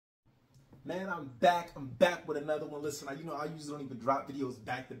Man, I'm back with another one. Listen, you know, I usually don't even drop videos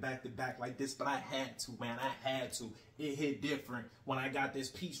back to back to back like this, but I had to, man. I had to. It hit different when I got this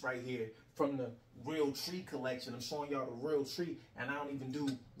piece right here from the Real Tree collection. I'm showing y'all the Real Tree, and I don't even do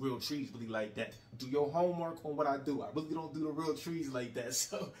real trees really like that. Do your homework on what I do. I really don't do the real trees like that.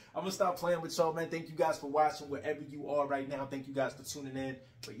 So I'm gonna stop playing with y'all, man. Thank you guys for watching wherever you are right now. Thank you guys for tuning in.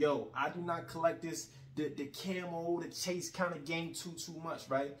 But yo, I do not collect this the camo, the chase kind of game too much,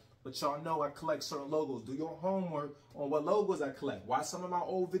 right? But y'all know I collect certain logos. Do your homework on what logos I collect. Watch some of my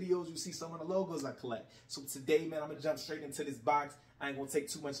old videos. You see some of the logos I collect. So today, man, I'm going to jump straight into this box. I ain't going to take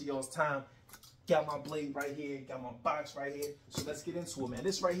too much of y'all's time. Got my blade right here. Got my box right here. So let's get into it, man.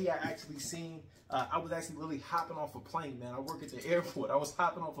 This right here I actually seen. I was actually really hopping off a plane, man. I work at the airport. I was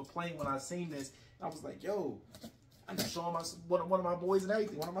hopping off a plane when I seen this. I was like, yo, I'm just showing one of my boys and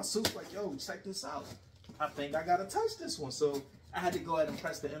everything. One of my suits like, yo, check this out. I think I got to touch this one. So I had to go ahead and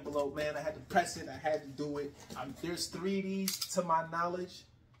press the envelope, man. I had to press it. I had to do it. There's 3 of these to my knowledge.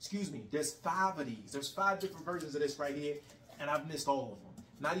 Excuse me. There's 5 of these. There's 5 different versions of this right here, and I've missed all of them.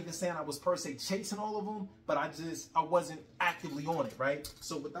 Not even saying I was per se chasing all of them, but I wasn't actively on it, right?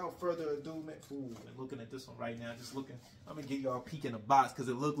 So without further ado, man, ooh, and looking at this one right now, just looking. I'm going to give y'all a peek in the box because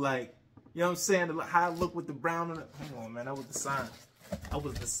it looked like, you know what I'm saying, how I look with the brown on it. Come on, man. That was the sign. That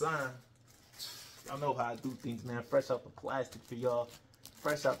was the sign. I know how I do things, man. Fresh out the plastic for y'all.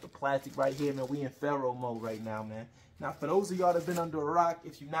 Fresh out the plastic right here, man. We in Pharaoh mode right now, man. Now, for those of y'all that have been under a rock,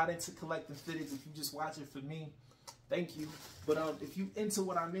 if you're not into collecting fitteds, if you just watch it for me, thank you. But if you into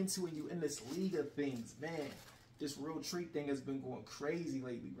what I'm into and you in this league of things, man, this Real Tree thing has been going crazy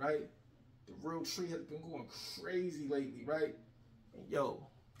lately, right? The Real Tree has been going crazy lately, right? And yo,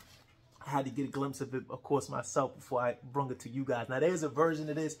 I had to get a glimpse of it, of course, myself before I bring it to you guys. Now, there's a version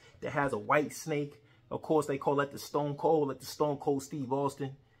of this that has a white snake. Of course, they call that the Stone Cold, like the Stone Cold Steve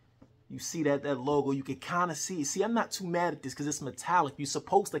Austin. You see that logo, you can kind of see it. See, I'm not too mad at this because it's metallic. You're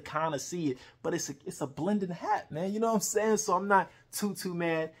supposed to kind of see it, but it's a blending hat, man. You know what I'm saying? So I'm not too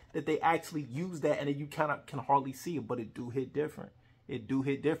mad that they actually use that and then you kind of can hardly see it, but it do hit different. It do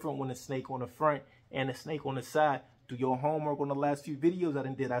hit different when the snake on the front and the snake on the side. Do your homework on the last few videos I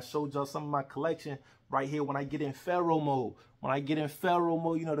did. I showed y'all some of my collection right here when I get in Pharaoh mode. When I get in Pharaoh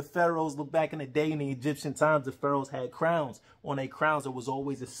mode, you know, the Pharaohs, look back in the day in the Egyptian times, the Pharaohs had crowns. On their crowns, there was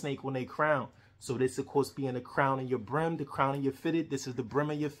always a snake on their crown. So this, of course, being the crown in your brim, the crown in your fitted. This is the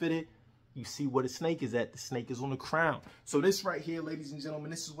brim of your fitted. You see where the snake is at. The snake is on the crown. So this right here, ladies and gentlemen,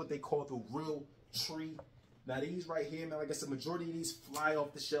 this is what they call the Real Tree. Now, these right here, man, like I said, the majority of these fly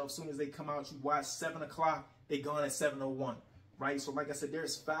off the shelf. As soon as they come out, you watch 7 o'clock. They gone at 7:01, right? So like I said,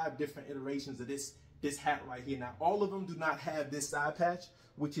 there's 5 different iterations of this hat right here. Now, all of them do not have this side patch,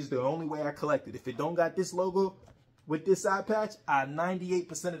 which is the only way I collect it. If it don't got this logo with this side patch, I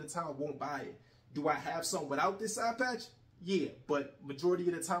 98% of the time won't buy it. Do I have some without this side patch? Yeah, but majority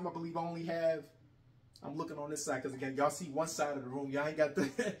of the time, I believe I only have, I'm looking on this side because again, y'all see one side of the room. Y'all ain't got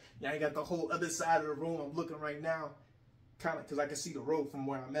the whole other side of the room. I'm looking right now, kind of because I can see the road from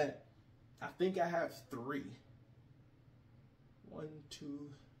where I'm at. I think I have 3. 1, 2.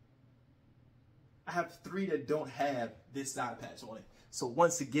 I have 3 that don't have this side patch on it. So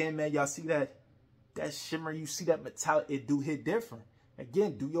once again, man, y'all see that shimmer? You see that metallic? It do hit different.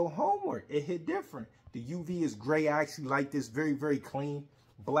 Again, do your homework. It hit different. The UV is gray. I actually like this. Very clean.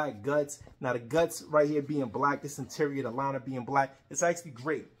 Black guts. Now the guts right here being black. This interior, the liner being black. It's actually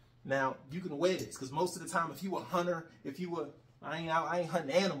great. Now you can wear this because most of the time, if you a hunter, I ain't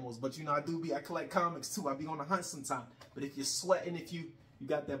hunting animals, but you know, I collect comics too. I be on the hunt sometime. But if you're sweating, if you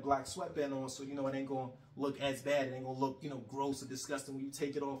got that black sweatband on, so you know it ain't gonna look as bad. It ain't gonna look, you know, gross or disgusting when you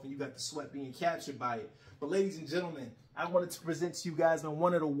take it off and you got the sweat being captured by it. But ladies and gentlemen, I wanted to present to you guys on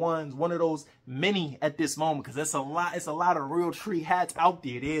one of those many at this moment, because it's a lot of Real Tree hats out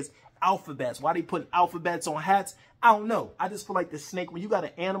there. There's alphabets. Why they put alphabets on hats? I don't know. I just feel like the snake, when you got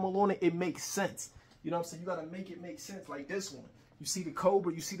an animal on it, it makes sense. You know what I'm saying? You got to make it make sense, like this one. You see the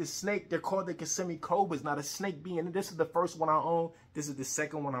cobra, you see the snake. They're called the Kissimmee cobras. Now, the snake being, this is the first one I own. This is the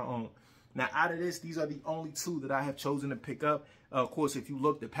second one I own. Now, out of this, these are the only 2 that I have chosen to pick up. Of course, if you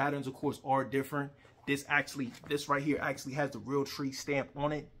look, the patterns, of course, are different. This right here actually has the Real Tree stamp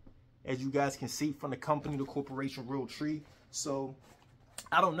on it, as you guys can see, from the company, the corporation Real Tree. So,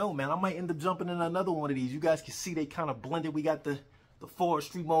 I don't know, man. I might end up jumping in another one of these. You guys can see they kind of blended. We got the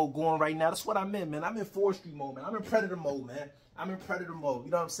forestry mode going right now. That's what I'm in, man. I'm in forestry mode, man. I'm in predator mode, man. I'm in predator mode.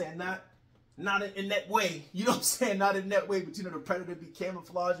 You know what I'm saying? Not in that way. You know what I'm saying? Not in that way, but you know, the predator be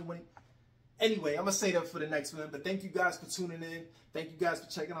camouflaging when Anyway, I'm gonna say that for the next one. But thank you guys for tuning in. Thank you guys for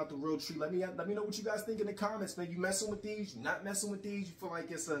checking out the real tree. Let me know what you guys think in the comments, man. You messing with these? You not messing with these? You feel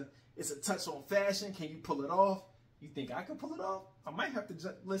like it's a touch on fashion? Can you pull it off? You think I can pull it off? I might have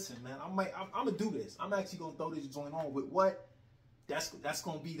to listen, man. I'm gonna do this. I'm actually gonna throw this joint on with what? That's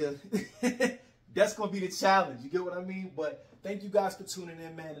gonna be the that's gonna be the challenge. You get what I mean? But thank you guys for tuning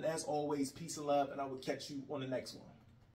in, man. And as always, peace and love. And I will catch you on the next one.